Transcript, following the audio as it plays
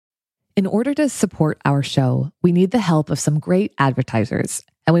In order to support our show, we need the help of some great advertisers,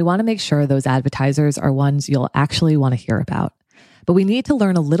 and we want to make sure those advertisers are ones you'll actually want to hear about. But we need to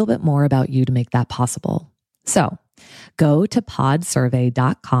learn a little bit more about you to make that possible. So go to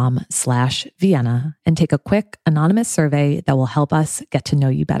podsurvey.com/Vienna and take a quick anonymous survey that will help us get to know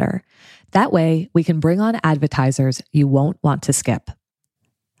you better. That way, we can bring on advertisers you won't want to skip.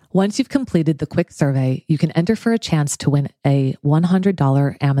 Once you've completed the quick survey, you can enter for a chance to win a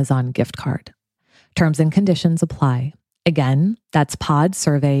 $100 Amazon gift card. Terms and conditions apply. Again, that's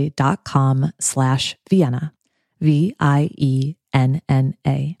podsurvey.com/Vienna,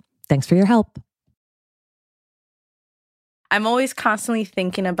 VIENNA. Thanks for your help. I'm always constantly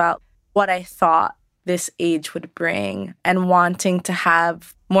thinking about what I thought this age would bring and wanting to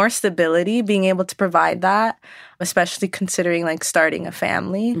have more stability, being able to provide that, especially considering like starting a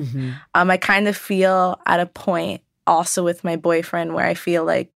family. I kind of feel at a point also with my boyfriend where I feel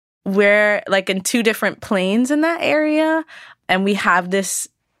like we're like in two different planes in that area, and we have this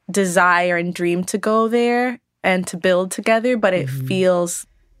desire and dream to go there and to build together, but it feels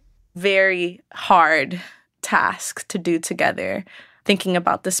very hard task to do together, thinking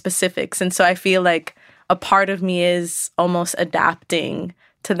about the specifics. And so I feel like a part of me is almost adapting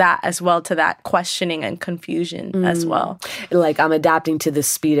to that as well, to that questioning and confusion as well. Like I'm adapting to the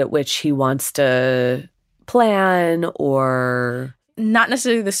speed at which he wants to plan, or... Not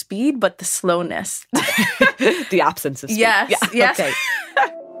necessarily the speed, but the slowness. The absence of speed. Yes, yes. Okay.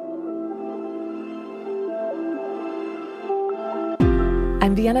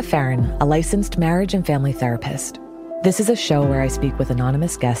 I'm Vienna Farron, a licensed marriage and family therapist. This is a show where I speak with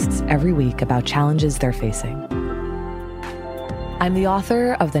anonymous guests every week about challenges they're facing. I'm the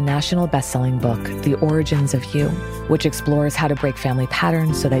author of the national best-selling book, The Origins of You, which explores how to break family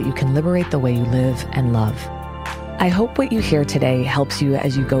patterns so that you can liberate the way you live and love. I hope what you hear today helps you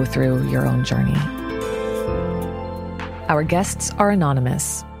as you go through your own journey. Our guests are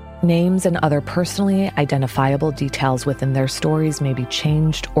anonymous. Names and other personally identifiable details within their stories may be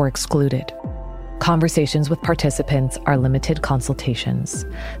changed or excluded. Conversations with participants are limited consultations.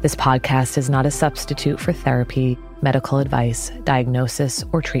 This podcast is not a substitute for therapy, medical advice, diagnosis,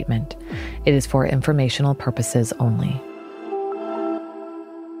 or treatment. It is for informational purposes only.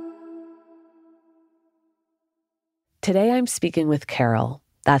 Today I'm speaking with Carol.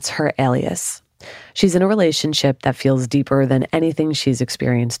 That's her alias. She's in a relationship that feels deeper than anything she's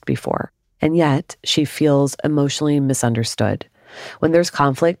experienced before, and yet she feels emotionally misunderstood. When there's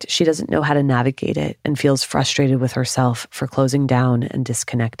conflict, she doesn't know how to navigate it and feels frustrated with herself for closing down and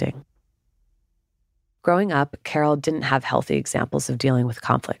disconnecting. Growing up, Carol didn't have healthy examples of dealing with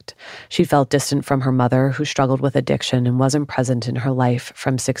conflict. She felt distant from her mother, who struggled with addiction and wasn't present in her life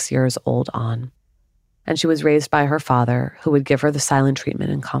from 6 years old on. And she was raised by her father, who would give her the silent treatment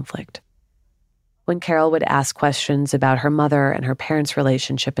in conflict. When Carol would ask questions about her mother and her parents'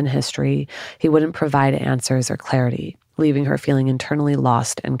 relationship and history, he wouldn't provide answers or clarity, leaving her feeling internally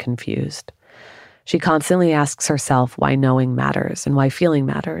lost and confused. She constantly asks herself why knowing matters and why feeling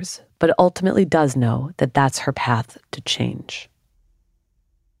matters, but ultimately does know that that's her path to change.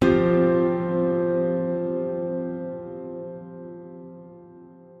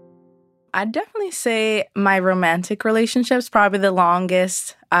 I'd definitely say my romantic relationship's probably the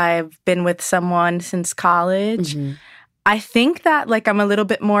longest I've been with someone since college. I think that like I'm a little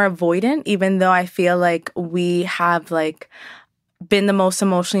bit more avoidant, even though I feel like we have like been the most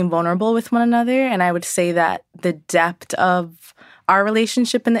emotionally vulnerable with one another. And I would say that the depth of our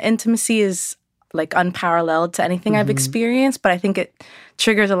relationship and the intimacy is like unparalleled to anything I've experienced. But I think it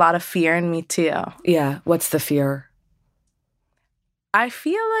triggers a lot of fear in me too. Yeah. What's the fear? I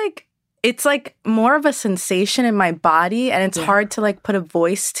feel like it's like more of a sensation in my body, and it's hard to like put a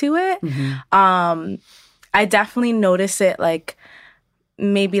voice to it. I definitely notice it like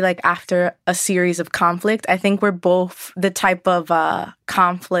maybe like after a series of conflict. I think we're both the type of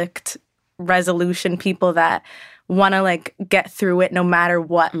conflict resolution people that want to like get through it no matter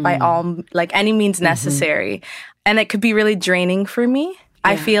what, by all like any means necessary. And it could be really draining for me.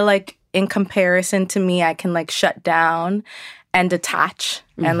 I feel like in comparison to me, I can like shut down and detach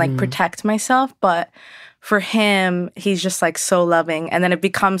and like protect myself. But for him, he's just like so loving. And then it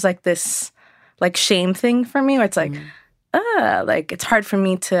becomes like this like shame thing for me where it's like, like it's hard for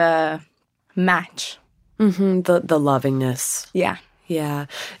me to match. The lovingness. Yeah. Yeah.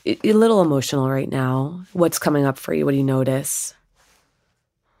 You're a little emotional right now. What's coming up for you? What do you notice?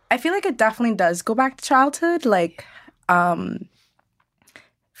 I feel like it definitely does go back to childhood. Like,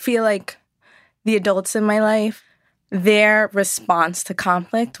 feel like the adults in my life, their response to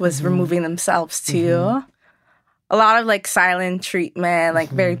conflict was removing themselves too. a lot of like silent treatment, like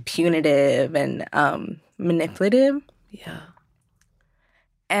very punitive and manipulative. Yeah.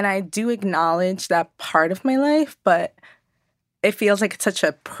 And I do acknowledge that part of my life, but it feels like it's such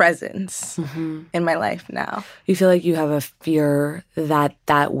a presence in my life now. You feel like you have a fear that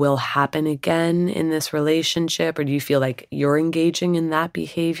that will happen again in this relationship, or do you feel like you're engaging in that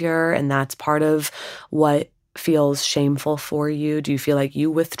behavior and that's part of what feels shameful for you? Do you feel like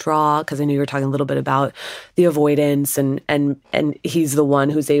you withdraw? Because I know you were talking a little bit about the avoidance and he's the one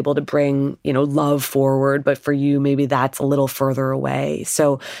who's able to bring, love forward, but for you, maybe that's a little further away.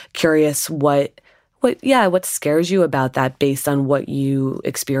 So curious what scares you about that based on what you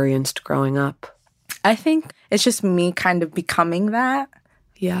experienced growing up? I think it's just me kind of becoming that.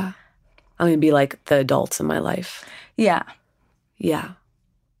 Yeah. I'm going to be like the adults in my life. Yeah. Yeah.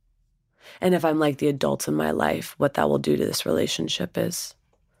 And if I'm like the adults in my life, what that will do to this relationship is?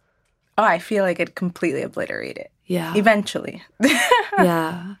 Oh, I feel like it'd completely obliterate it. Yeah. Eventually.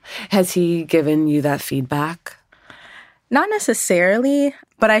 Yeah. Has he given you that feedback? Not necessarily,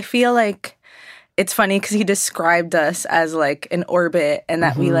 but I feel like it's funny because he described us as like an orbit and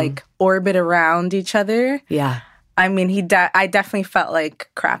that we like orbit around each other. Yeah. I mean, I definitely felt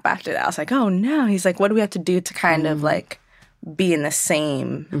like crap after that. I was like, oh no. He's like, what do we have to do to kind of like be in the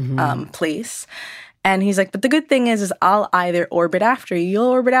same place? And he's like, but the good thing is I'll either orbit after you, you'll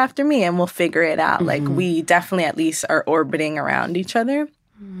orbit after me, and we'll figure it out. Like we definitely at least are orbiting around each other.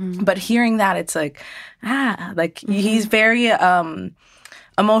 But hearing that, it's like, he's very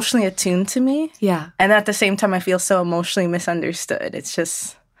emotionally attuned to me. Yeah. And at the same time, I feel so emotionally misunderstood. It's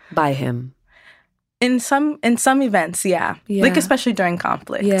just by him. In some events, yeah. Like especially during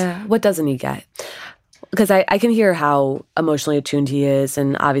conflict. Yeah. What doesn't he get? Because I can hear how emotionally attuned he is,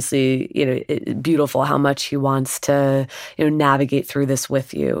 and obviously, beautiful how much he wants to, navigate through this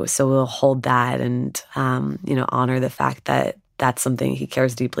with you. So we'll hold that and, honor the fact that that's something he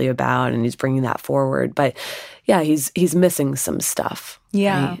cares deeply about, and he's bringing that forward. But yeah, he's missing some stuff.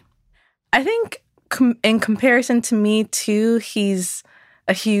 Yeah. Right? I think in comparison to me too, he's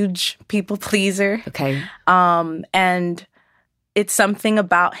a huge people pleaser. Okay. And it's something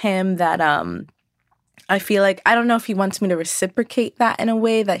about him that I feel like, I don't know if he wants me to reciprocate that in a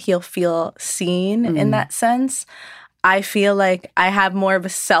way that he'll feel seen in that sense. I feel like I have more of a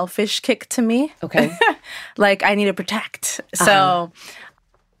selfish kick to me. Okay. Like I need to protect. So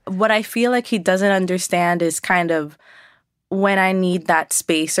what I feel like he doesn't understand is kind of when I need that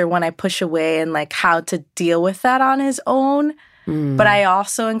space or when I push away and like how to deal with that on his own. But I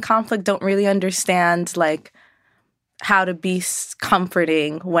also in conflict don't really understand like how to be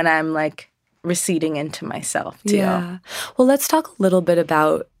comforting when I'm like receding into myself too. Yeah. Well, let's talk a little bit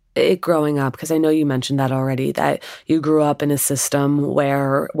about it growing up, because I know you mentioned that already, that you grew up in a system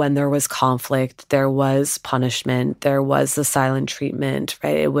where when there was conflict, there was punishment, there was the silent treatment,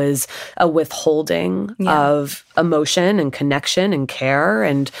 right? It was a withholding of emotion and connection and care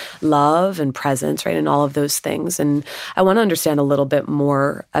and love and presence, right? And all of those things. And I want to understand a little bit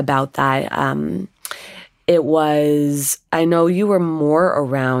more about that. I know you were more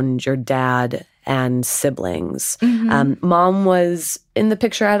around your dad and siblings. Mom was in the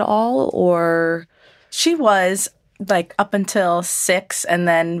picture at all, or? She was like up until 6 and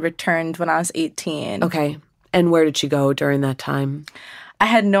then returned when I was 18. Okay. And where did she go during that time? I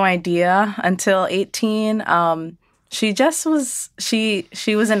had no idea until 18. She just was, she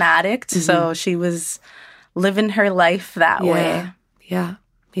was an addict. So she was living her life that way. Yeah.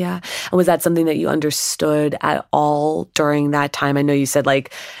 Yeah. And was that something that you understood at all during that time? I know you said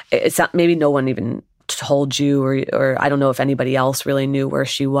like, it's not, maybe no one even told you or I don't know if anybody else really knew where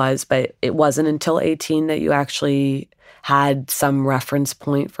she was, but it wasn't until 18 that you actually had some reference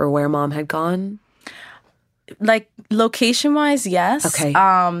point for where mom had gone? Like location-wise, yes. Okay.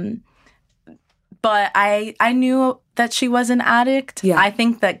 But I knew that she was an addict. Yeah. I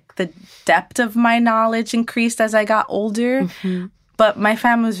think that the depth of my knowledge increased as I got older. But my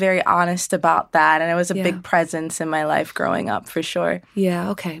family was very honest about that, and it was a big presence in my life growing up, for sure.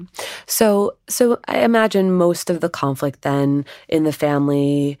 Yeah, okay. So I imagine most of the conflict then in the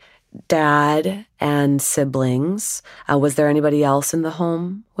family, dad and siblings. Was there anybody else in the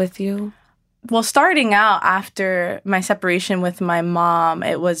home with you? Well, starting out after my separation with my mom,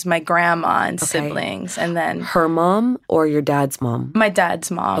 it was my grandma and siblings, and then her mom or your dad's mom? My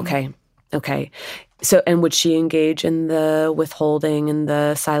dad's mom. Okay. So, and would she engage in the withholding and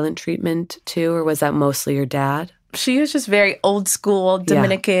the silent treatment too, or was that mostly your dad? She was just very old school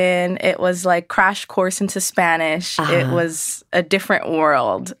Dominican. It was like crash course into Spanish. It was a different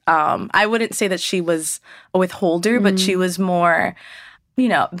world. I wouldn't say that she was a withholder, but she was more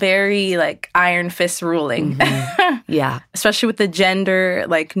very like iron fist ruling. Yeah. Especially with the gender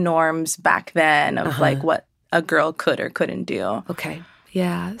like norms back then of like what a girl could or couldn't do. Okay.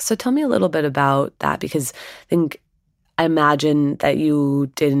 Yeah. So tell me a little bit about that, because I imagine that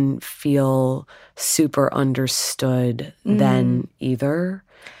you didn't feel super understood then either.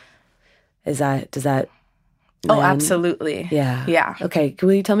 Does that Oh, absolutely. Yeah. Yeah. Okay.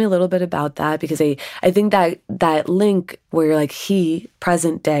 Will you tell me a little bit about that? Because I think that link where you're like, he,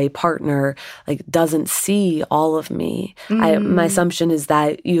 present day partner, like doesn't see all of me. My assumption is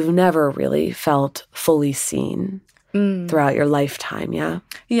that you've never really felt fully seen throughout your lifetime. Yeah.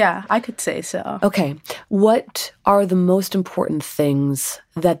 Yeah, I could say so. Okay. What are the most important things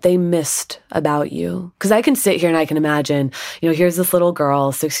that they missed about you? Because I can sit here and I can imagine, here's this little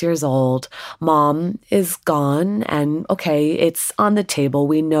girl, 6 years old. Mom is gone and okay, it's on the table.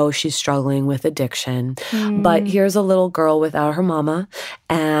 We know she's struggling with addiction. But here's a little girl without her mama,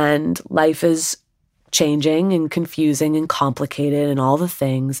 and life is changing and confusing and complicated and all the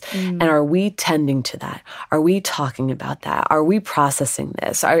things. And are we tending to that? Are we talking about that? Are we processing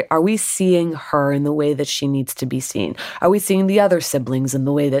this? Are we seeing her in the way that she needs to be seen? Are we seeing the other siblings in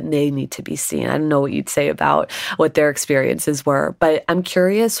the way that they need to be seen? I don't know what you'd say about what their experiences were, but I'm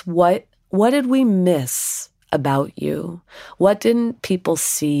curious, what did we miss about you? What didn't people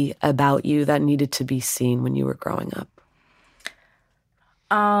see about you that needed to be seen when you were growing up?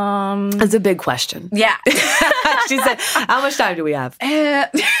 It's a big question. Yeah. She said, how much time do we have?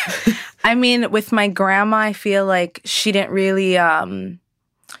 I mean, with my grandma, I feel like she didn't really,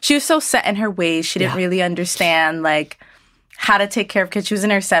 she was so set in her ways. She didn't really understand like how to take care of kids. She was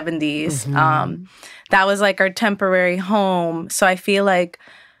in her 70s. That was like our temporary home. So I feel like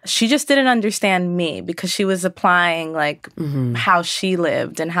she just didn't understand me because she was applying like how she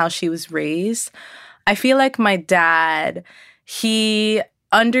lived and how she was raised. I feel like my dad, he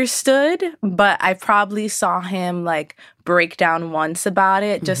understood, but I probably saw him like break down once about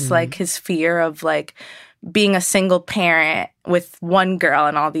it, just like his fear of like being a single parent with one girl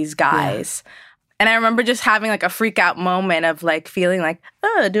and all these guys. And I remember just having like a freak out moment of like feeling like,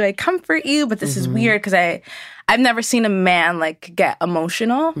 oh, do I comfort you? But this is weird because I've never seen a man like get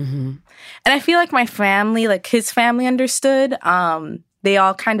emotional. And I feel like my family, like his family understood. They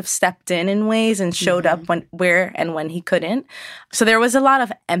all kind of stepped in ways and showed up where and when he couldn't. So there was a lot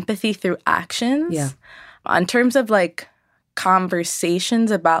of empathy through actions. Yeah. In terms of like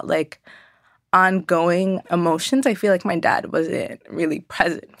conversations about like ongoing emotions, I feel like my dad wasn't really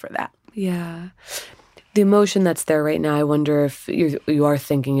present for that. Yeah. The emotion that's there right now, I wonder if you are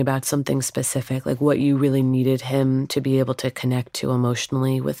thinking about something specific, like what you really needed him to be able to connect to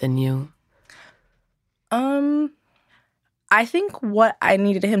emotionally within you. I think what I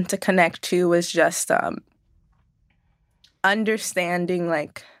needed him to connect to was just understanding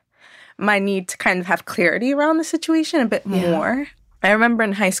like my need to kind of have clarity around the situation a bit more. I remember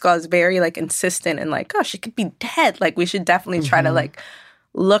in high school I was very like insistent and like, oh, she could be dead. Like we should definitely try to like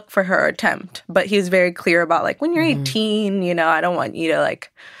look for her attempt. But he was very clear about like when you're 18, I don't want you to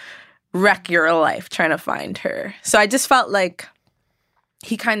like wreck your life trying to find her. So I just felt like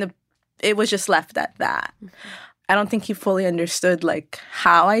it was just left at that. I don't think he fully understood, like,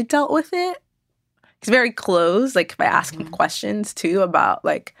 how I dealt with it. He's very closed. Like, if I ask him questions, too, about,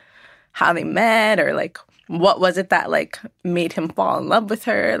 like, how they met or, like, what was it that, like, made him fall in love with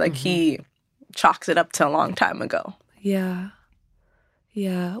her, like, he chalks it up to a long time ago. Yeah.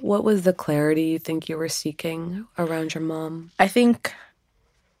 Yeah. What was the clarity you think you were seeking around your mom? I think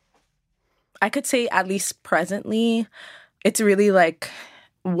I could say, at least presently, it's really, like,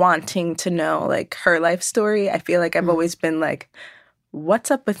 wanting to know like her life story. I feel like I've always been like, what's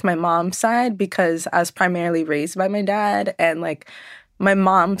up with my mom's side? Because I was primarily raised by my dad, and like my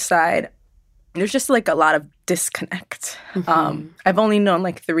mom's side, there's just like a lot of disconnect. I've only known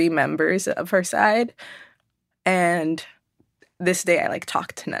like 3 members of her side, and this day I like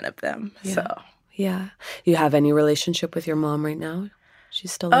talked to none of them. Yeah. You have any relationship with your mom right now?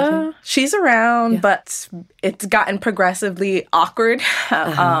 She's still living? She's around, but it's gotten progressively awkward.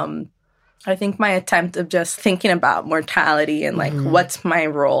 I think my attempt of just thinking about mortality and like, what's my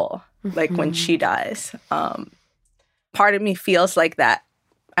role, like when she dies. Part of me feels like that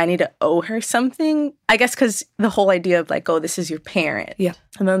I need to owe her something. I guess because the whole idea of like, oh, this is your parent. Yeah.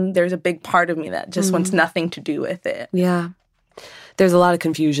 And then there's a big part of me that just wants nothing to do with it. Yeah. There's a lot of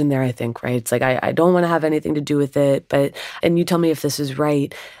confusion there, I think, right? It's like, I don't want to have anything to do with it, and you tell me if this is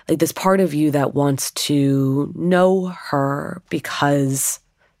right, like this part of you that wants to know her because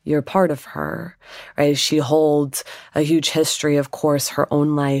you're part of her, right? She holds a huge history, of course, her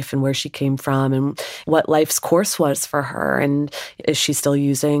own life and where she came from and what life's course was for her. And is she still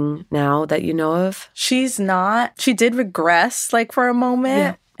using now that you know of? She's not. She did regress like for a moment.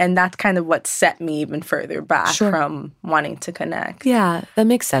 Yeah. And that's kind of what set me even further back from wanting to connect. Yeah, that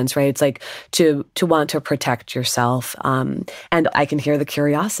makes sense, right? It's like to want to protect yourself. And I can hear the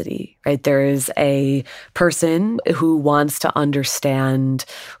curiosity, right? There is a person who wants to understand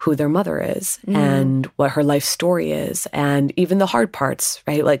who their mother is and what her life story is and even the hard parts,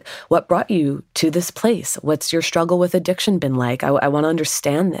 right? Like what brought you to this place? What's your struggle with addiction been like? I want to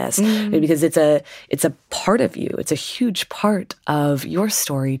understand this because it's a part of you. It's a huge part of your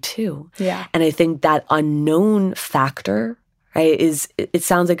story too. Yeah. And I think that unknown factor, right, it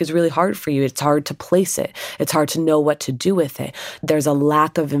sounds like it's really hard for you. It's hard to place it. It's hard to know what to do with it. There's a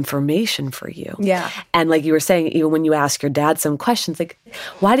lack of information for you. Yeah. And like you were saying, even when you ask your dad some questions, like,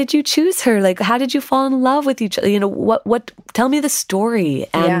 why did you choose her? Like, how did you fall in love with each other? You know, what, tell me the story.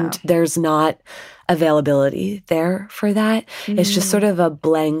 And there's not availability there for that. It's just sort of a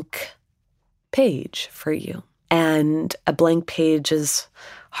blank page for you. And a blank page is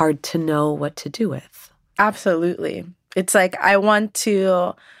hard to know what to do with. Absolutely. It's like I want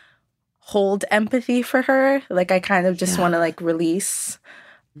to hold empathy for her. Like I kind of just want to like release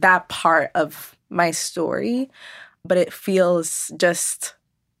that part of my story. But it feels just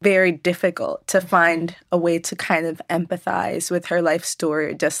very difficult to find a way to kind of empathize with her life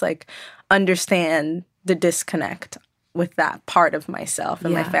story, just like understand the disconnect with that part of myself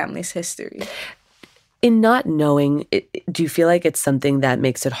and my family's history. In not knowing, do you feel like it's something that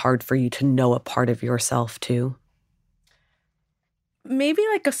makes it hard for you to know a part of yourself too? Maybe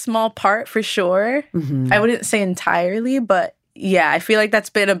like a small part for sure. I wouldn't say entirely, but yeah, I feel like that's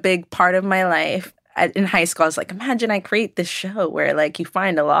been a big part of my life. In high school, I was like, imagine I create this show where like you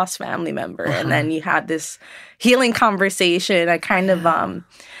find a lost family member and then you have this healing conversation. I kind of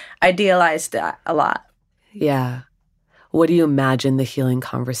idealized that a lot. Yeah. What do you imagine the healing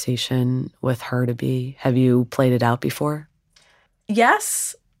conversation with her to be? Have you played it out before?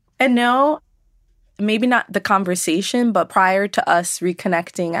 Yes and no. Maybe not the conversation, but prior to us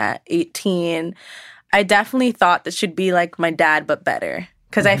reconnecting at 18, I definitely thought that she'd be like my dad, but better.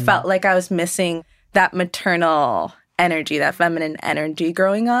 Because I felt like I was missing that maternal energy, that feminine energy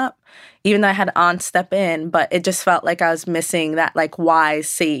growing up. Even though I had aunts step in, but it just felt like I was missing that like wise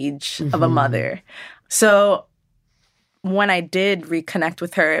sage of a mother. So when I did reconnect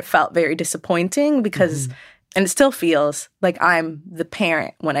with her, it felt very disappointing because, and it still feels like I'm the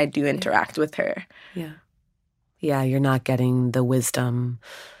parent when I do interact with her. Yeah. Yeah, you're not getting the wisdom.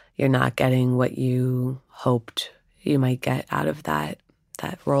 You're not getting what you hoped you might get out of that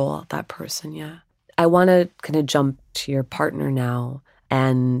role, that person, yeah. I want to kind of jump to your partner now,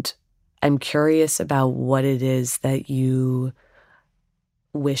 and I'm curious about what it is that you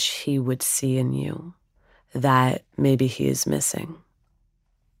wish he would see in you that maybe he is missing.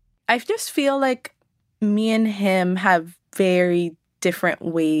 I just feel like me and him have very different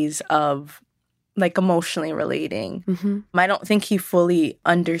ways of like emotionally relating. I don't think he fully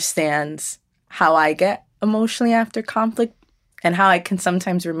understands how I get emotionally after conflict and how I can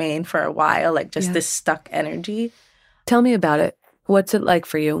sometimes remain for a while, like just this stuck energy. Tell me about it. What's it like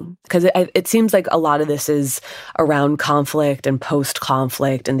for you? Because it seems like a lot of this is around conflict and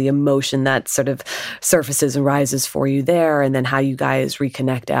post-conflict and the emotion that sort of surfaces and rises for you there, and then how you guys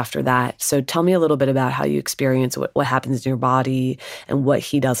reconnect after that. So tell me a little bit about how you experience what happens in your body and what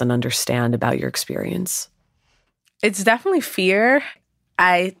he doesn't understand about your experience. It's definitely fear.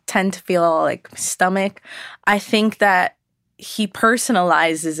 I tend to feel like stomach. I think that he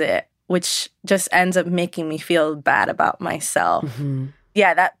personalizes it, which just ends up making me feel bad about myself.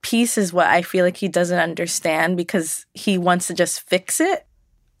 Yeah, that piece is what I feel like he doesn't understand because he wants to just fix it.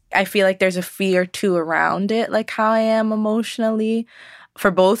 I feel like there's a fear too around it, like how I am emotionally for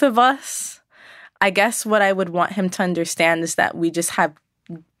both of us. I guess what I would want him to understand is that we just have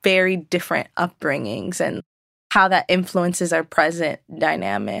very different upbringings and how that influences our present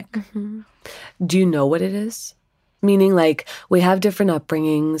dynamic. Do you know what it is? Meaning, like, we have different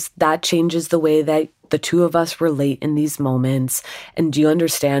upbringings. That changes the way that the two of us relate in these moments. And do you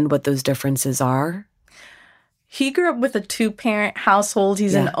understand what those differences are? He grew up with a 2-parent household.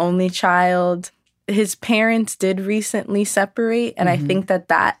 He's an only child. His parents did recently separate. And I think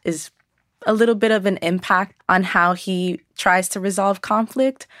that is a little bit of an impact on how he tries to resolve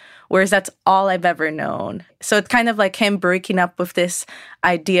conflict. Whereas that's all I've ever known. So it's kind of like him breaking up with this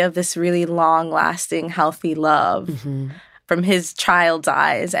idea of this really long-lasting, healthy love from his child's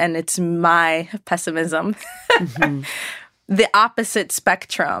eyes. And it's my pessimism the opposite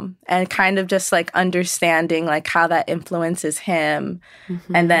spectrum and kind of just like understanding like how that influences him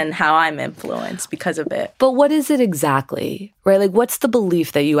and then how I'm influenced because of it. But what is it exactly, right? Like, what's the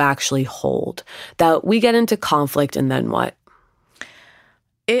belief that you actually hold? That we get into conflict and then what?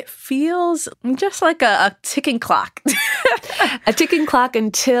 It feels just like a ticking clock. A ticking clock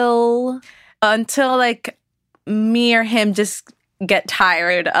until like me or him just get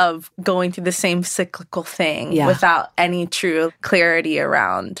tired of going through the same cyclical thing without any true clarity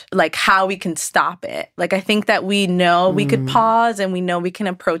around like how we can stop it. Like, I think that we know we could pause and we know we can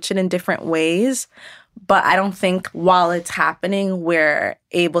approach it in different ways, but I don't think while it's happening, we're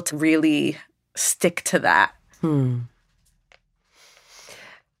able to really stick to that.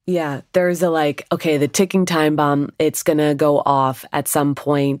 Yeah, there's a like, okay, the ticking time bomb, it's going to go off at some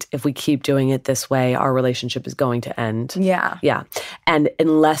point. If we keep doing it this way, our relationship is going to end. Yeah. Yeah. And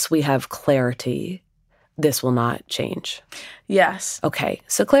unless we have clarity, this will not change. Yes. Okay.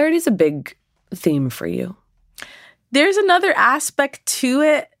 So clarity is a big theme for you. There's another aspect to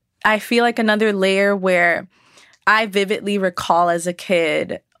it. I feel like another layer where I vividly recall as a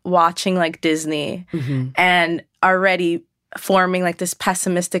kid watching like Disney and already forming like this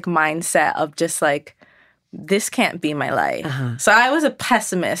pessimistic mindset of just like, this can't be my life. So I was a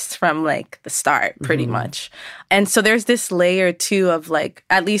pessimist from like the start, pretty much. And so there's this layer too of like,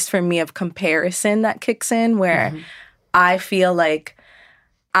 at least for me, of comparison that kicks in where I feel like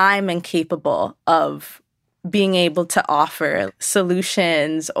I'm incapable of being able to offer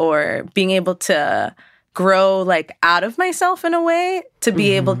solutions or being able to grow like out of myself in a way to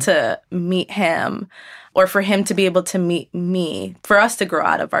be able to meet him. Or for him to be able to meet me, for us to grow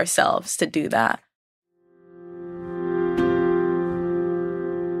out of ourselves to do that.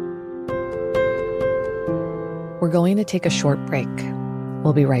 We're going to take a short break.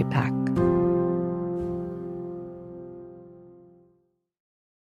 We'll be right back.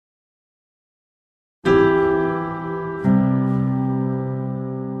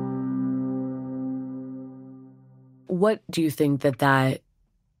 What do you think that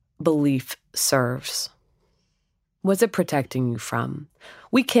belief serves? What's it protecting you from?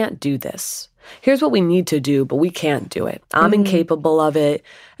 We can't do this. Here's what we need to do, but we can't do it. I'm incapable of it.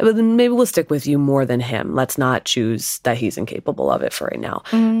 Maybe we'll stick with you more than him. Let's not choose that he's incapable of it for right now.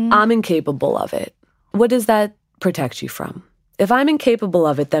 I'm incapable of it. What does that protect you from? If I'm incapable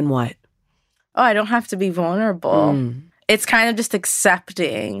of it, then what? Oh, I don't have to be vulnerable. It's kind of just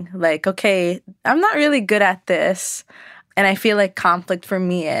accepting, like, okay, I'm not really good at this. And I feel like conflict for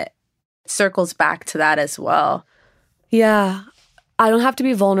me, it circles back to that as well. Yeah. I don't have to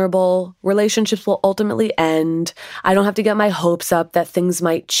be vulnerable. Relationships will ultimately end. I don't have to get my hopes up that things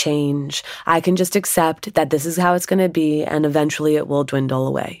might change. I can just accept that this is how it's going to be and eventually it will dwindle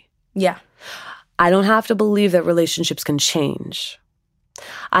away. Yeah. I don't have to believe that relationships can change.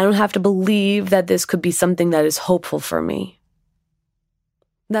 I don't have to believe that this could be something that is hopeful for me.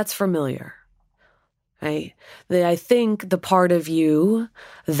 That's familiar. Right? I think the part of you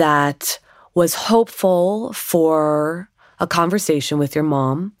that was hopeful for a conversation with your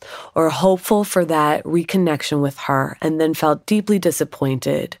mom or hopeful for that reconnection with her and then felt deeply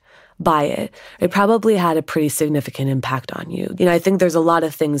disappointed by it, it probably had a pretty significant impact on you. You know, I think there's a lot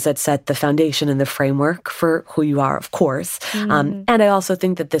of things that set the foundation and the framework for who you are, of course. And I also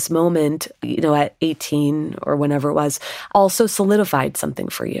think that this moment, you know, at 18 or whenever it was, also solidified something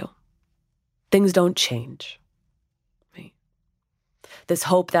for you. Things don't change. Right? This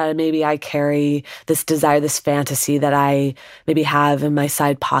hope that maybe I carry, this desire, this fantasy that I maybe have in my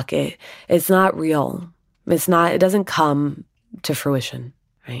side pocket, it's not real. It doesn't come to fruition,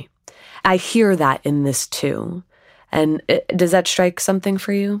 right? I hear that in this too. And does that strike something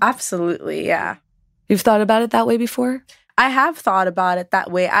for you? Absolutely, yeah. You've thought about it that way before? I have thought about it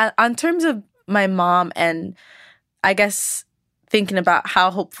that way. On terms of my mom and I guess thinking about how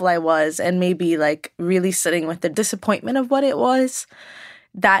hopeful I was and maybe like really sitting with the disappointment of what it was,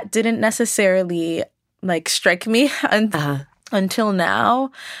 that didn't necessarily like strike me until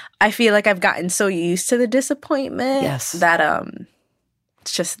now. I feel like I've gotten so used to the disappointment that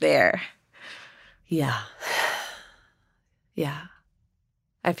it's just there. Yeah. Yeah.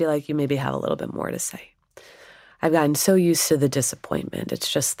 I feel like you maybe have a little bit more to say. I've gotten so used to the disappointment. It's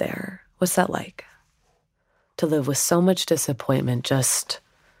just there. What's that like? To live with so much disappointment just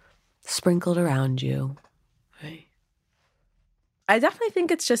sprinkled around you, right? I definitely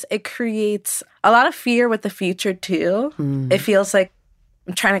think it creates a lot of fear with the future too. It feels like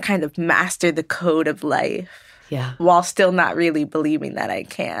I'm trying to kind of master the code of life. Yeah. While still not really believing that I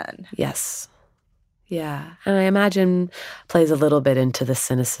can. Yes. Yeah. And I imagine plays a little bit into the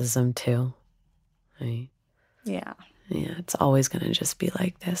cynicism too. Right? Yeah. Yeah, it's always going to just be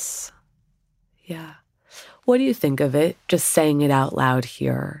like this. Yeah. What do you think of it? Just saying it out loud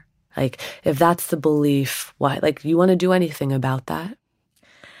here. Like, if that's the belief, what? Like, you want to do anything about that?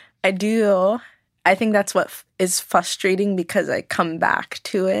 I do. I think that's what is frustrating because I come back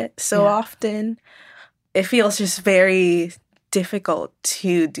to it so often. It feels just very difficult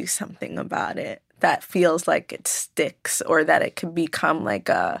to do something about it that feels like it sticks or that it could become like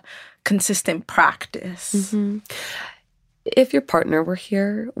a consistent practice. Mm-hmm. If your partner were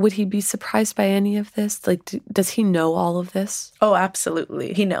here, would he be surprised by any of this? Like, does he know all of this? Oh,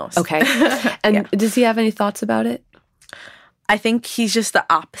 absolutely. He knows. Okay. And does he have any thoughts about it? I think he's just the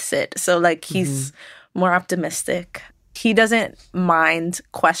opposite. So, like, he's more optimistic. He doesn't mind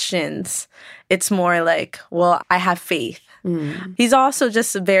questions. It's more like, well, I have faith. He's also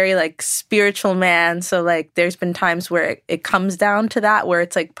just a very, like, spiritual man. So, like, there's been times where it comes down to that, where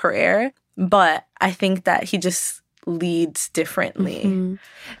it's, like, prayer. But I think that he just leads differently.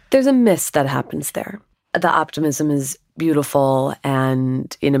 There's a miss that happens there. The optimism is beautiful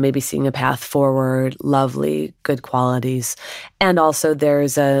and, maybe seeing a path forward, lovely, good qualities. And also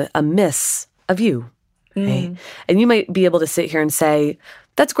there's a miss of you, right? And you might be able to sit here and say,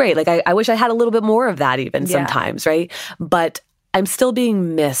 that's great. Like, I wish I had a little bit more of that even sometimes, right? But I'm still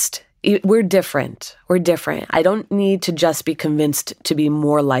being missed. We're different. We're different. I don't need to just be convinced to be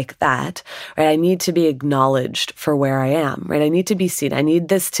more like that, right? I need to be acknowledged for where I am, right? I need to be seen. I need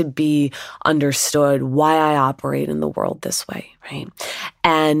this to be understood why I operate in the world this way, right?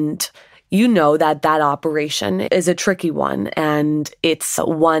 And you know that operation is a tricky one, and it's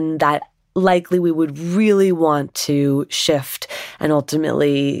one that likely we would really want to shift and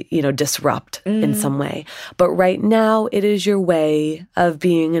ultimately, disrupt in some way. But right now, it is your way of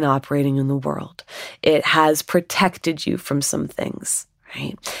being and operating in the world. It has protected you from some things,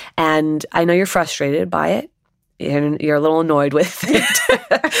 right? And I know you're frustrated by it. You're a little annoyed with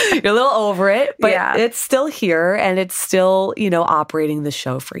it. You're a little over it, but it's still here and it's still, operating the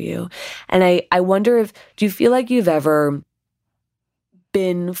show for you. And I wonder do you feel like you've ever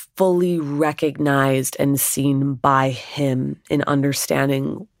been fully recognized and seen by him in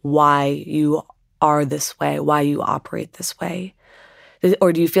understanding why you are this way, why you operate this way?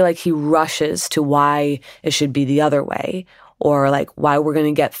 Or do you feel like he rushes to why it should be the other way, or like why we're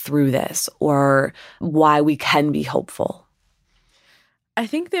going to get through this, or why we can be hopeful? I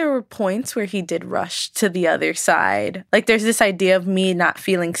think there were points where he did rush to the other side. Like, there's this idea of me not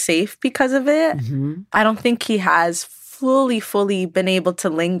feeling safe because of it. I don't think he has fully been able to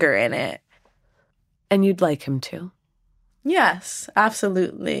linger in it. And you'd like him to? Yes,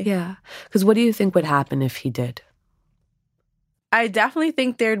 absolutely. Yeah. Because what do you think would happen if he did? I definitely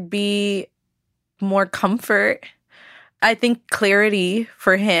think there'd be more comfort. I think clarity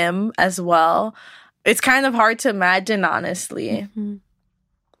for him as well. It's kind of hard to imagine, honestly.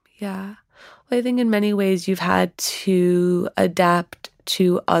 Yeah. Well, I think in many ways you've had to adapt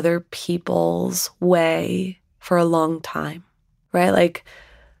to other people's way for a long time, right? Like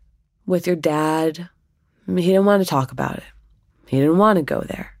with your dad, he didn't want to talk about it. He didn't want to go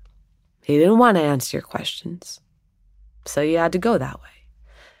there. He didn't want to answer your questions. So you had to go that way.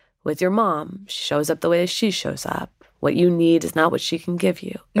 With your mom, she shows up the way she shows up. What you need is not what she can give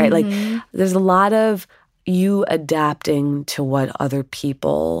you, right? Like there's a lot of you adapting to what other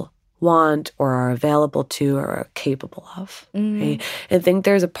people want or are available to or are capable of, right? I think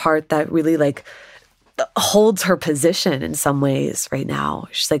there's a part that really like holds her position in some ways right now.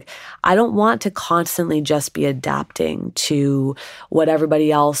 She's like, I don't want to constantly just be adapting to what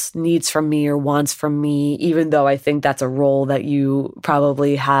everybody else needs from me or wants from me, even though I think that's a role that you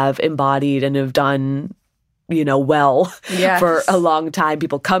probably have embodied and have done, well for a long time.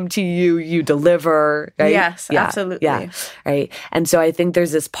 People come to you, you deliver, right? Yes, absolutely. Yeah, right. And so I think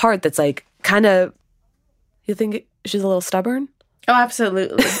there's this part that's like kind of, you think she's a little stubborn? Oh,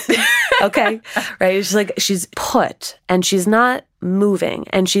 absolutely. Okay. Right. She's put and she's not moving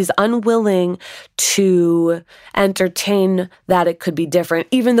and she's unwilling to entertain that it could be different,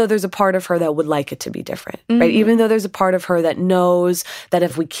 even though there's a part of her that would like it to be different, right? Even though there's a part of her that knows that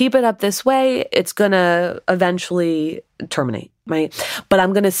if we keep it up this way, it's going to eventually terminate, right? But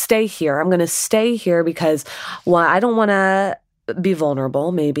I'm going to stay here. I'm going to stay here because, well, I don't want to be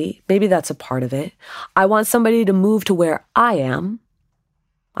vulnerable, maybe. Maybe that's a part of it. I want somebody to move to where I am.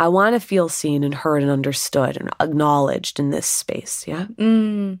 I want to feel seen and heard and understood and acknowledged in this space, yeah?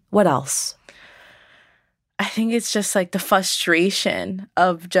 What else? I think it's just like the frustration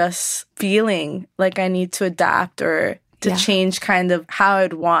of just feeling like I need to adapt or to change kind of how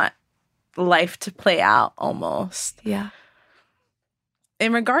I'd want life to play out almost. Yeah.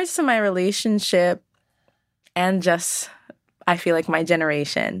 In regards to my relationship, and just, I feel like my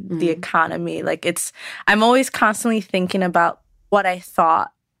generation, the economy, like I'm always constantly thinking about what I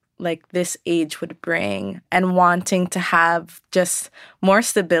thought like this age would bring and wanting to have just more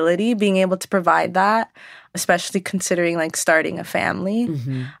stability, being able to provide that, especially considering like starting a family.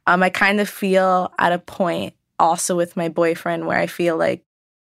 I kind of feel at a point also with my boyfriend where I feel like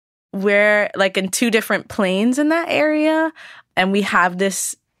we're like in two different planes in that area, and we have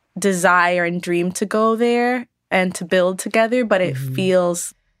this desire and dream to go there and to build together, but it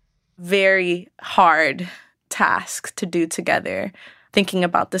feels very hard task to do together, thinking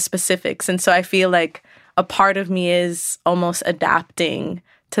about the specifics. And so I feel like a part of me is almost adapting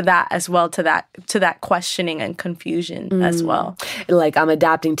to that as well, to that questioning and confusion as well. Like I'm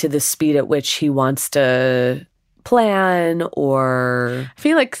adapting to the speed at which he wants to plan, or I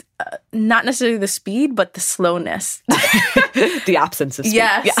feel like not necessarily the speed, but the slowness. The absence of speed.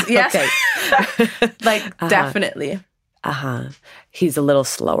 Yes, yes. Okay. Like definitely. He's a little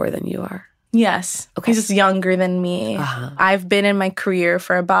slower than you are. Yes. Okay. He's just younger than me. I've been in my career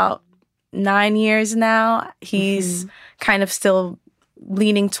for about 9 years now. He's kind of still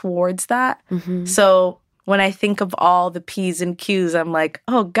leaning towards that. So when I think of all the P's and Q's, I'm like,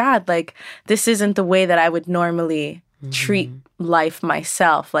 oh God, like this isn't the way that I would normally treat life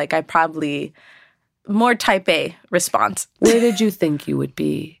myself. Like I probably more type A response. Where did you think you would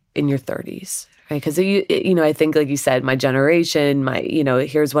be in your 30s? Right? Because, I think, like you said, my generation,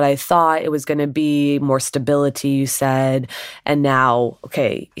 here's what I thought it was going to be, more stability, you said. And now,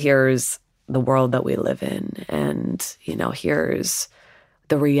 okay, here's the world that we live in. And, here's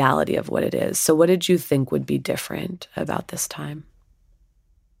the reality of what it is. So what did you think would be different about this time?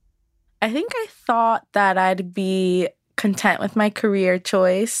 I think I thought that I'd be content with my career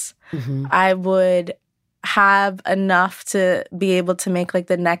choice. I would have enough to be able to make like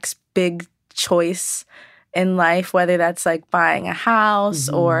the next big choice in life, whether that's like buying a house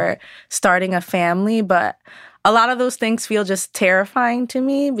or starting a family. But a lot of those things feel just terrifying to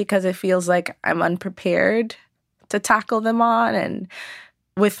me because it feels like I'm unprepared to tackle them on. And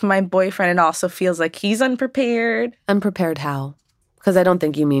with my boyfriend, it also feels like he's unprepared. Unprepared how? Because I don't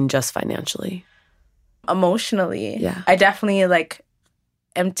think you mean just financially. Emotionally. Yeah. I definitely like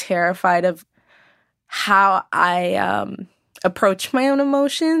am terrified of how I approach my own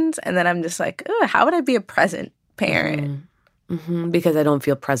emotions. And then I'm just like, how would I be a present parent? Because I don't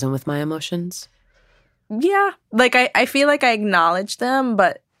feel present with my emotions? Yeah. Like I feel like I acknowledge them,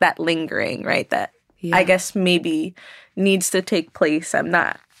 but that lingering, right? That I guess maybe needs to take place. I'm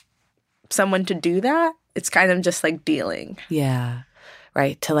not someone to do that. It's kind of just like dealing. Yeah.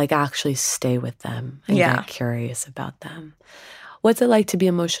 Right. To like actually stay with them and get curious about them. What's it like to be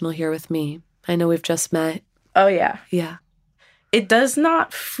emotional here with me? I know we've just met. Oh, yeah. Yeah. It does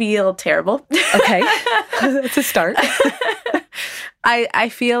not feel terrible. Okay. That's a start. I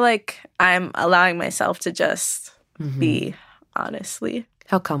feel like I'm allowing myself to just be, honestly.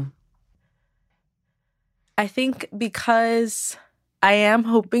 How come? I think because I am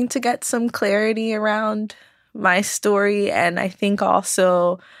hoping to get some clarity around my story. And I think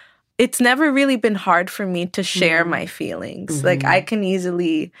also it's never really been hard for me to share my feelings. Like I can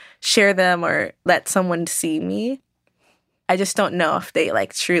easily share them or let someone see me. I just don't know if they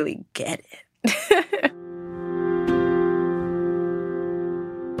like truly get it.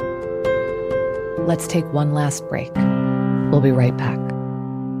 Let's take one last break. We'll be right back.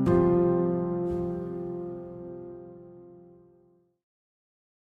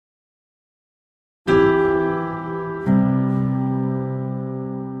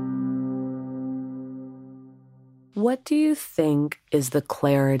 What do you think is the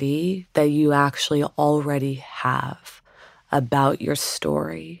clarity that you actually already have about your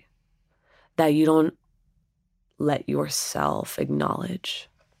story that you don't let yourself acknowledge?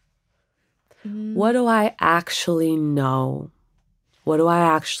 What do I actually know? What do I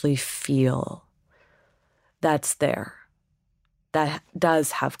actually feel that's there, that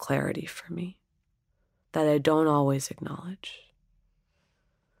does have clarity for me, that I don't always acknowledge?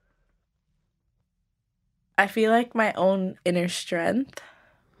 I feel like my own inner strength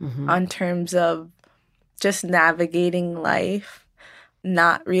on terms of just navigating life,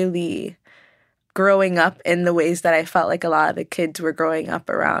 not really growing up in the ways that I felt like a lot of the kids were growing up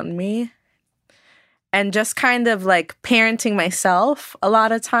around me. And just kind of like parenting myself a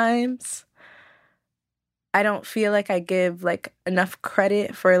lot of times. I don't feel like I give like enough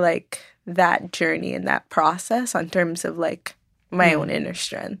credit for like that journey and that process on terms of like my own inner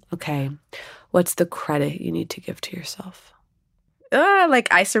strength. Okay. What's the credit you need to give to yourself? Like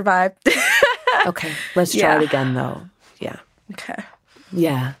I survived. Okay. Let's try it again though. Yeah. Okay.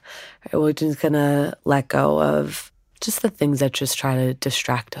 Yeah. We're just going to let go of just the things that just try to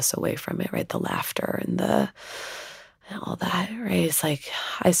distract us away from it, right? The laughter and all that, right? It's like,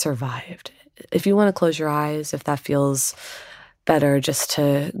 I survived. If you want to close your eyes, if that feels better, just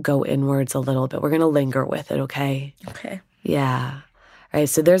to go inwards a little bit, we're going to linger with it, okay? Okay. Yeah. All right.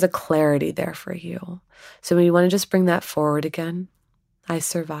 So there's a clarity there for you. So you want to just bring that forward again. I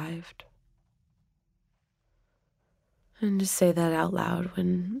survived. And just say that out loud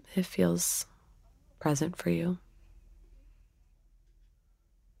when it feels present for you.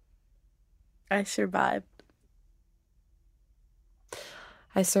 I survived.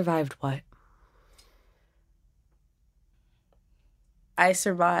 I survived what? I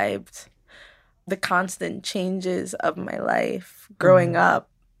survived the constant changes of my life growing up.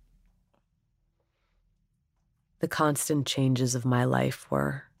 The constant changes of my life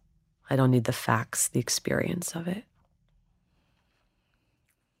were, I don't need the facts, the experience of it.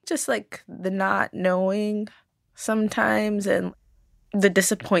 Just like the not knowing sometimes and the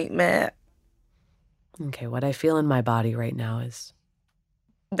disappointment. Okay, what I feel in my body right now is...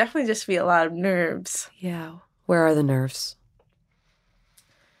 Definitely just feel a lot of nerves. Yeah. Where are the nerves?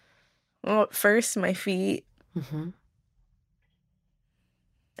 Well, at first my feet. Mm-hmm.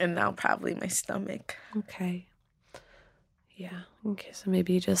 And now probably my stomach. Okay. Yeah. Okay, so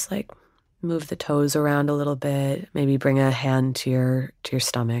maybe just like move the toes around a little bit. Maybe bring a hand to your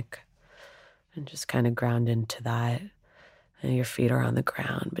stomach and just kind of ground into that. And your feet are on the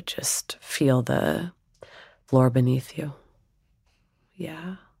ground, but just feel the floor beneath you.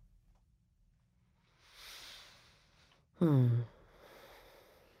 Yeah.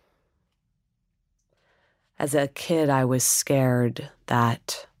 As a kid, I was scared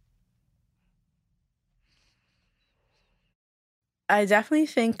that... I definitely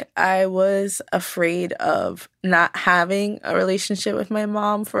think I was afraid of not having a relationship with my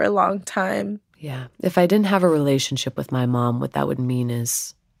mom for a long time. Yeah. If I didn't have a relationship with my mom, what that would mean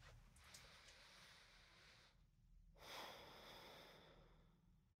is...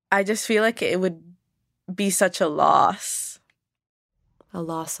 I just feel like it would be such a loss. A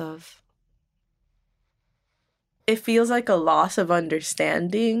loss of... It feels like a loss of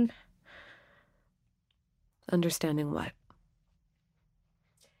understanding. Understanding what?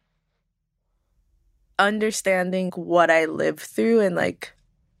 Understanding what I lived through and like,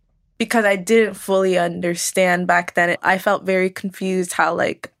 because I didn't fully understand back then. I felt very confused how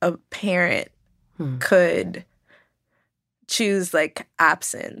like a parent could choose like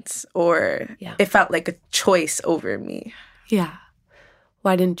absence or it felt like a choice over me. Yeah.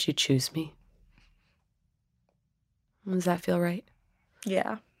 Why didn't you choose me? Does that feel right?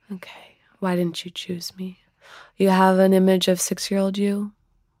 Yeah. Okay. Why didn't you choose me? You have an image of 6-year-old you?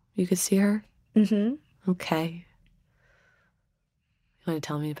 You could see her? Mm-hmm. Okay. You want to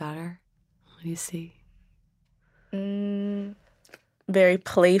tell me about her? What do you see? Very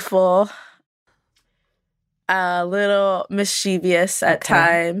playful. A little mischievous at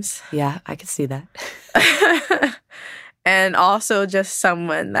times. Yeah, I could see that. And also just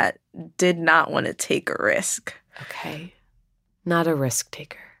someone that did not want to take a risk. Okay. Not a risk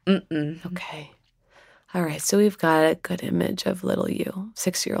taker. Mm-mm. Okay. All right, so we've got a good image of little you,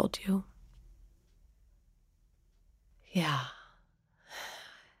 6-year-old you. Yeah.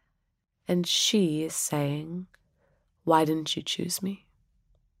 And she is saying, why didn't you choose me?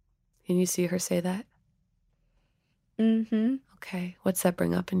 Can you see her say that? Mm-hmm. Okay. What's that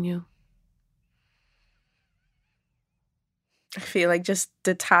bring up in you? I feel like just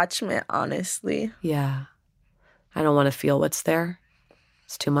detachment, honestly. Yeah. I don't want to feel what's there.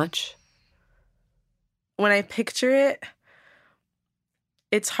 It's too much. When I picture it,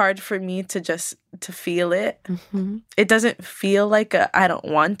 it's hard for me to feel it. Mm-hmm. It doesn't feel like I don't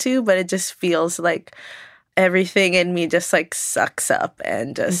want to, but it just feels like everything in me just like sucks up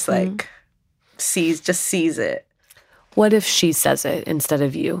and just like sees it. What if she says it instead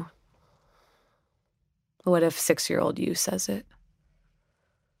of you? What if 6-year-old you says it?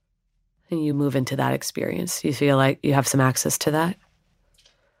 And you move into that experience. You feel like you have some access to that?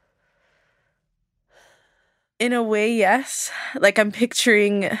 In a way, yes. Like I'm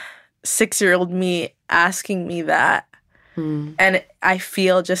picturing 6-year-old me asking me that. And I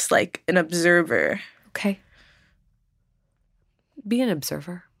feel just like an observer. Okay. Be an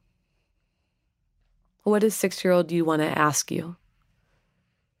observer. What does 6-year-old you want to ask you?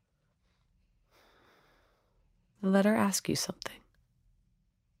 Let her ask you something.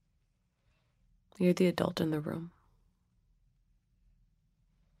 You're the adult in the room.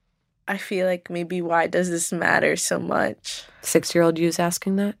 I feel like maybe why does this matter so much? 6-year-old you's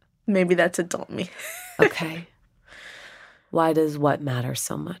asking that? Maybe that's adult me. Okay. Why does what matter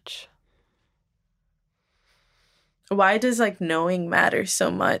so much? Why does like knowing matter so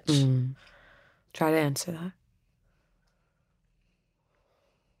much? Try to answer that.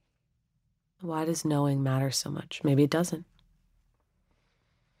 Why does knowing matter so much? Maybe it doesn't.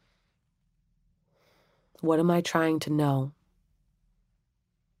 What am I trying to know?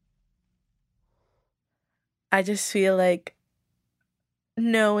 I just feel like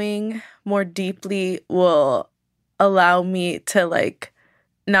knowing more deeply will allow me to like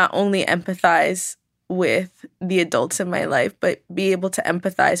not only empathize with the adults in my life, but be able to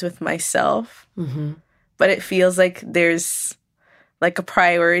empathize with myself. But it feels like there's like a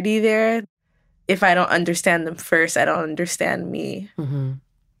priority there. If I don't understand them first, I don't understand me.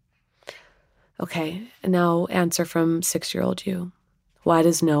 Okay, and now answer from 6-year-old you. Why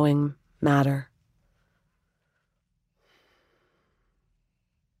does knowing matter?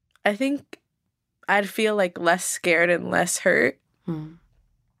 I think I'd feel like less scared and less hurt.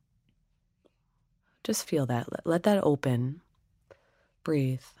 Just feel that. Let that open.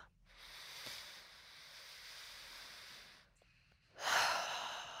 Breathe.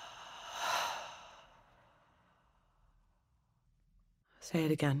 Say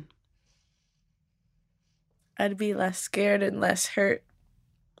it again. I'd be less scared and less hurt.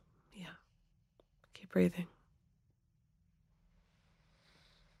 Yeah. Keep breathing.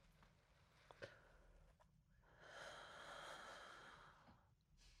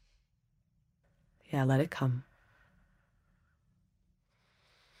 Yeah, let it come.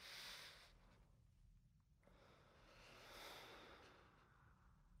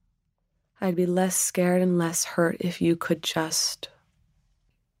 I'd be less scared and less hurt if you could just...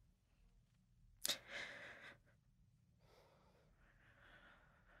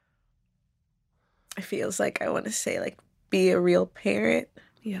 It feels like I want to say like be a real parent.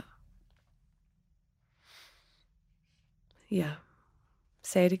 Yeah. Yeah.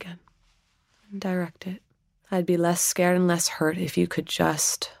 Say it again. Direct it. I'd be less scared and less hurt if you could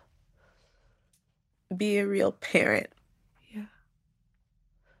just... Be a real parent. Yeah.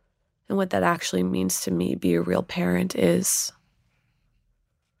 And what that actually means to me, be a real parent, is...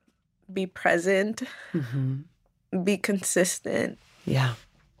 Be present. Be consistent. Yeah.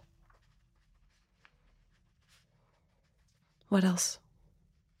 What else?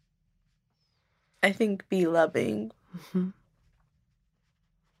 I think be loving.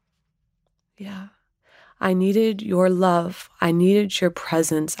 Yeah. I needed your love. I needed your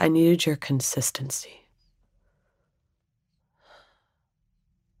presence. I needed your consistency.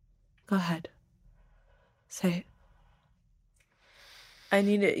 Go ahead. Say it. I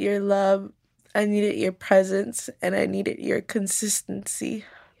needed your love. I needed your presence. And I needed your consistency.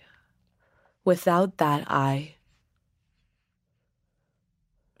 Without that,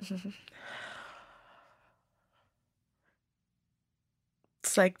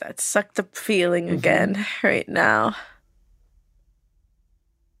 It's like that sucked up feeling again right now.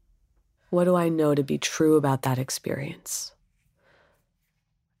 What do I know to be true about that experience?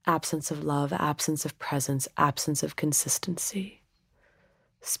 Absence of love, absence of presence, absence of consistency.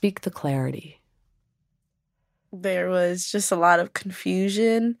 Speak the clarity. There was just a lot of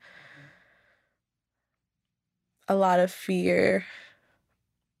confusion, a lot of fear,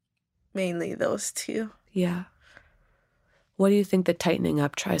 mainly those two. Yeah. What do you think the tightening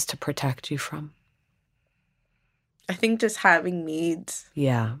up tries to protect you from? I think just having needs.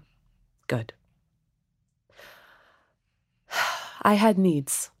 Yeah. Good. I had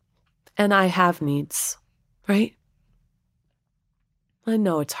needs. And I have needs. Right? I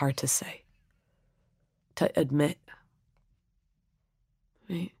know it's hard to say. To admit.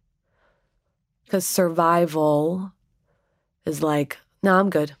 Right? Because survival is like, no, I'm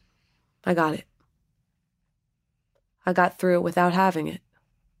good. I got it. I got through it without having it.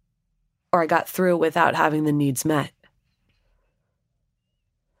 Or I got through it without having the needs met.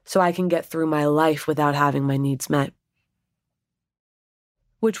 So I can get through my life without having my needs met.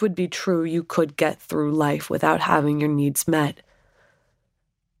 Which would be true. You could get through life without having your needs met.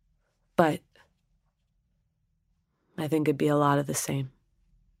 But I think it'd be a lot of the same.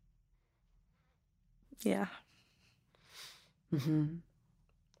 Yeah.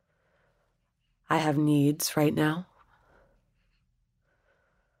 I have needs right now.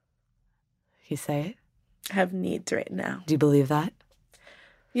 You say it? I have needs right now. Do you believe that?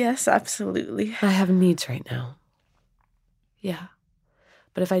 Yes, absolutely. I have needs right now. Yeah.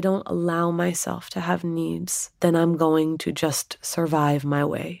 But if I don't allow myself to have needs, then I'm going to just survive my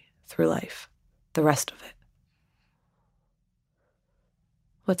way through life, the rest of it.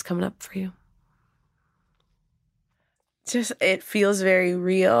 What's coming up for you? Just, it feels very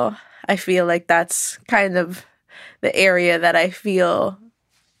real. I feel like that's kind of the area that I feel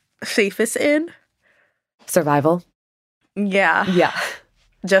safest in. Survival? Yeah. Yeah.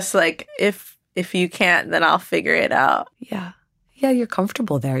 Just like, if you can't, then I'll figure it out. Yeah. Yeah, you're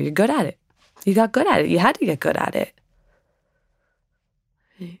comfortable there. You're good at it. You got good at it. You had to get good at it.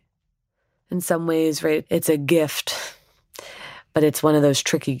 In some ways, right, it's a gift, but it's one of those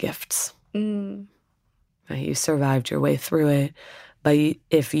tricky gifts. Right? You survived your way through it, but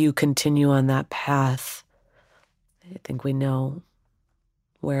if you continue on that path, I think we know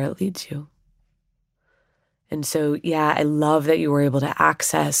where it leads you. And so, yeah, I love that you were able to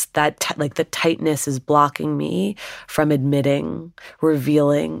access that, like the tightness is blocking me from admitting,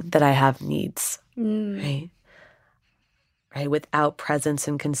 revealing that I have needs, right? Right? Without presence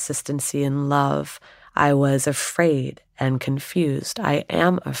and consistency and love, I was afraid and confused. I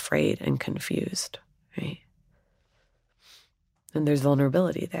am afraid and confused, right? And there's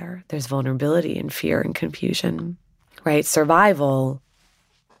vulnerability there. There's vulnerability in fear and confusion, right? Survival,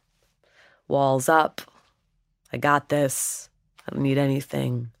 walls up. I got this. I don't need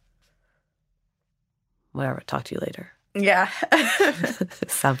anything. Whatever, talk to you later. Yeah.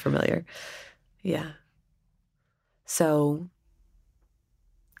 Sound familiar? Yeah. So,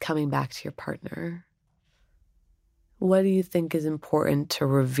 coming back to your partner, what do you think is important to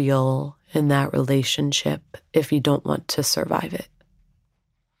reveal in that relationship if you don't want to survive it?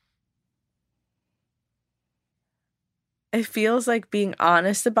 It feels like being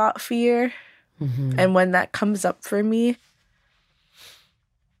honest about fear. And when that comes up for me,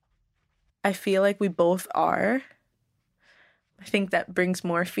 I feel like we both are. I think that brings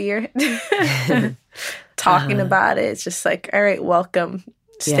more fear. Talking about it, it's just like, all right, welcome.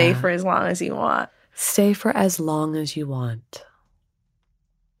 Stay for as long as you want. Stay for as long as you want.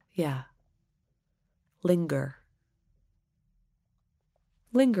 Yeah. Linger.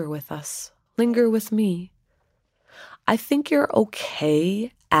 Linger with us. Linger with me. I think you're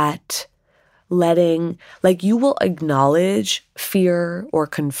okay at letting, like, you will acknowledge fear or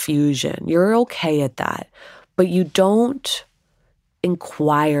confusion. You're okay at that, but you don't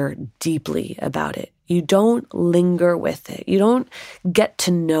inquire deeply about it. You don't linger with it. You don't get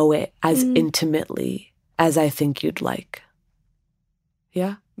to know it as intimately as I think you'd like.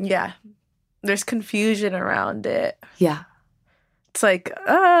 Yeah? Yeah. There's confusion around it. Yeah. It's like,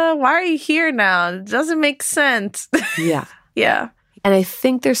 why are you here now? It doesn't make sense. Yeah. Yeah. And I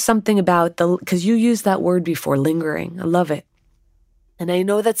think there's something about because you used that word before, lingering. I love it. And I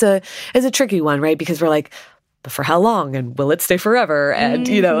know it's a tricky one, right? Because we're like, but for how long? And will it stay forever? And,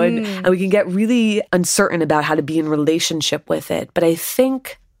 you know, and we can get really uncertain about how to be in relationship with it. But I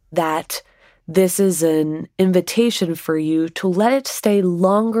think that this is an invitation for you to let it stay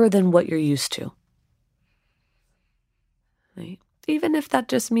longer than what you're used to. Right? Even if that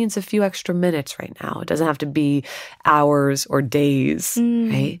just means a few extra minutes right now. It doesn't have to be hours or days,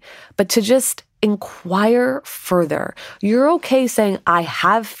 right? But to just inquire further. You're okay saying, I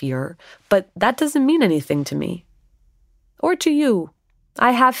have fear, but that doesn't mean anything to me. Or to you.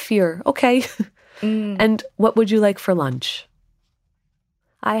 I have fear. Okay. And what would you like for lunch?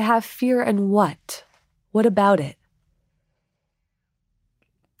 I have fear, and what? What about it?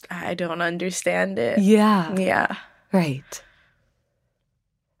 I don't understand it. Yeah. Yeah. Right.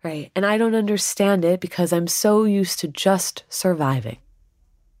 Right. And I don't understand it because I'm so used to just surviving.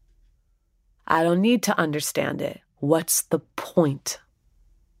 I don't need to understand it. What's the point?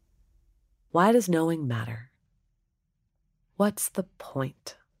 Why does knowing matter? What's the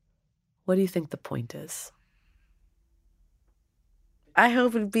point? What do you think the point is? I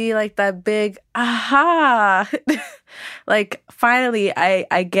hope it'd be like that big aha. Like, finally,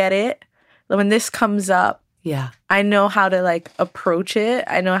 I get it. When this comes up, yeah, I know how to like approach it.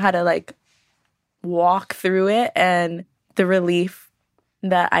 I know how to like walk through it, and the relief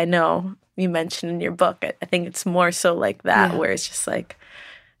that I know you mentioned in your book. I think it's more so like that, where it's just like,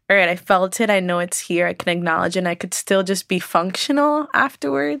 all right, I felt it. I know it's here. I can acknowledge it, and I could still just be functional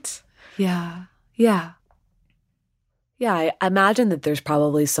afterwards. Yeah. Yeah. Yeah, I imagine that there's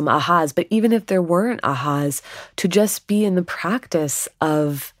probably some ahas, but even if there weren't ahas, to just be in the practice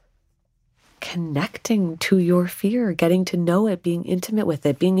of connecting to your fear, getting to know it, being intimate with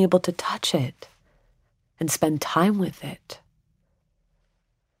it, being able to touch it and spend time with it,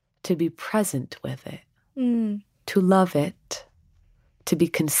 to be present with it, to love it, to be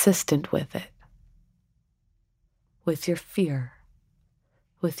consistent with it, with your fear,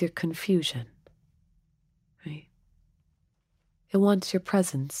 with your confusion, right? It wants your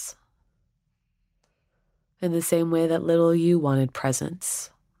presence in the same way that little you wanted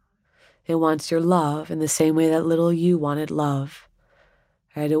presence. It wants your love in the same way that little you wanted love,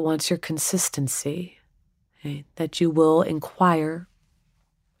 right? It wants your consistency right? That you will inquire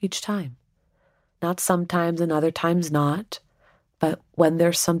each time. Not sometimes and other times not, but when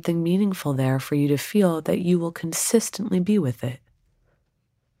there's something meaningful there for you to feel, that you will consistently be with it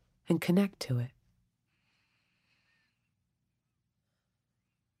and connect to it.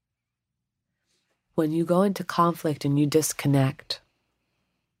 When you go into conflict and you disconnect,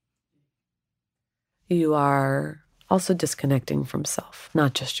 you are also disconnecting from self,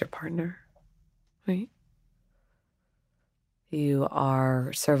 not just your partner, right? You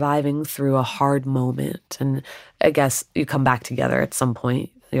are surviving through a hard moment, and I guess you come back together at some point,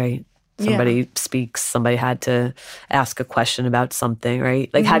 right? Somebody speaks, somebody had to ask a question about something, right?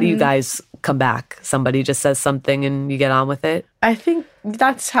 Like, how do you guys come back? Somebody just says something and you get on with it? I think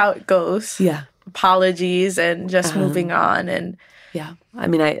that's how it goes. Yeah. Apologies and just moving on. And yeah. I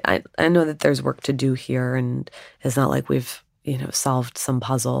mean, I know that there's work to do here, and it's not like we've, solved some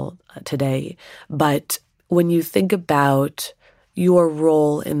puzzle today. But when you think about your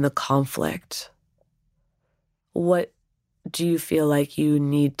role in the conflict, what do you feel like you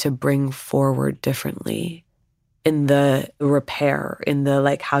need to bring forward differently in the repair, in the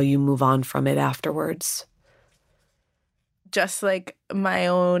like how you move on from it afterwards? Just like my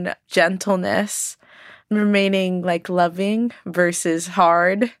own gentleness, remaining like loving versus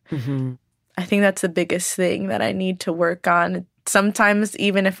hard. Mm-hmm. I think that's the biggest thing that I need to work on. Sometimes,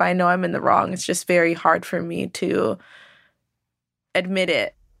 even if I know I'm in the wrong, it's just very hard for me to admit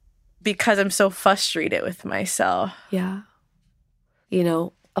it because I'm so frustrated with myself. Yeah.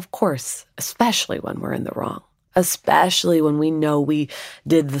 Of course, especially when we're in the wrong, especially when we know we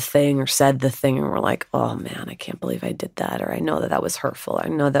did the thing or said the thing and we're like, oh man, I can't believe I did that. Or I know that was hurtful. I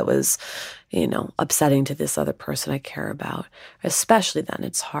know that was, upsetting to this other person I care about. Especially then,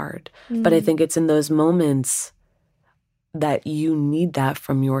 it's hard. Mm. But I think it's in those moments that you need that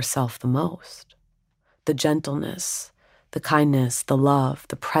from yourself the most. The gentleness, the kindness, the love,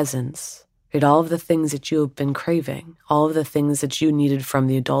 the presence. Right? All of the things that you have been craving, all of the things that you needed from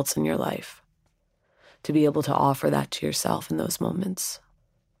the adults in your life, to be able to offer that to yourself in those moments.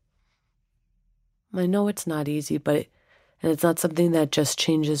 I know it's not easy, and it's not something that just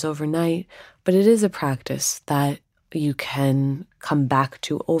changes overnight, but it is a practice that you can come back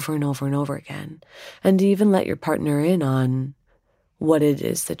to over and over and over again, and to even let your partner in on what it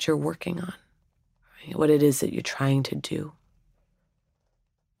is that you're working on, right? What it is that you're trying to do.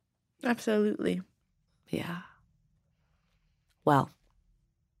 Absolutely. Yeah. Well,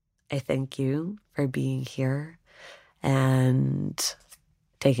 I thank you for being here and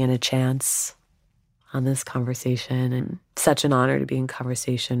taking a chance on this conversation. And such an honor to be in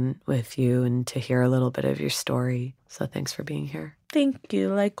conversation with you and to hear a little bit of your story. So thanks for being here. Thank you.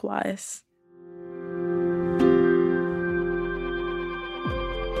 Likewise.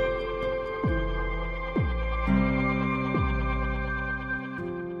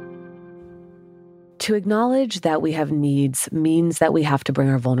 To acknowledge that we have needs means that we have to bring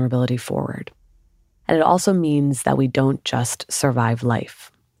our vulnerability forward. And it also means that we don't just survive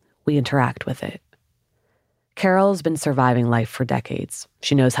life. We interact with it. Carol's been surviving life for decades.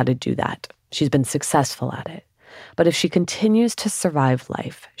 She knows how to do that. She's been successful at it. But if she continues to survive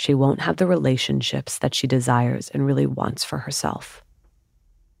life, she won't have the relationships that she desires and really wants for herself.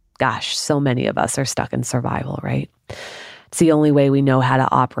 Gosh, so many of us are stuck in survival, right? It's the only way we know how to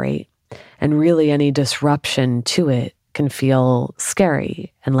operate. And really any disruption to it can feel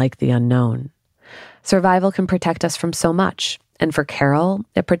scary and like the unknown. Survival can protect us from so much. And for Carol,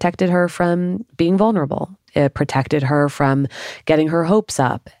 it protected her from being vulnerable. It protected her from getting her hopes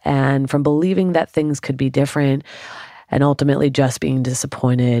up and from believing that things could be different and ultimately just being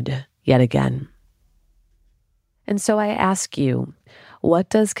disappointed yet again. And so I ask you, what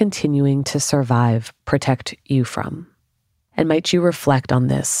does continuing to survive protect you from? And might you reflect on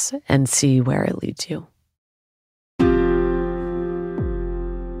this and see where it leads you?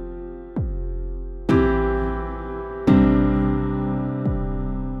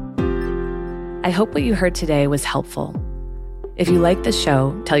 I hope what you heard today was helpful. If you like this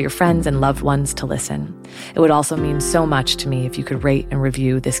show, tell your friends and loved ones to listen. It would also mean so much to me if you could rate and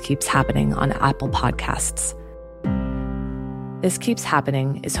review This Keeps Happening on Apple Podcasts. This Keeps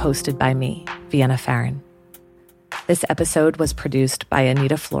Happening is hosted by me, Vienna Farron. This episode was produced by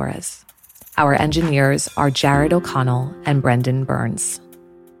Anita Flores. Our engineers are Jared O'Connell and Brendan Burns.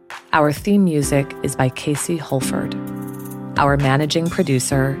 Our theme music is by Casey Holford. Our managing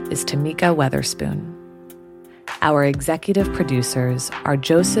producer is Tamika Weatherspoon. Our executive producers are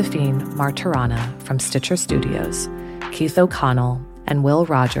Josephine Martirana from Stitcher Studios, Keith O'Connell, and Will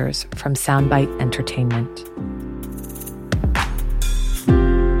Rogers from Soundbite Entertainment.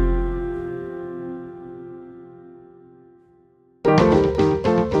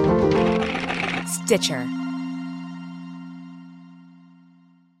 Stitcher.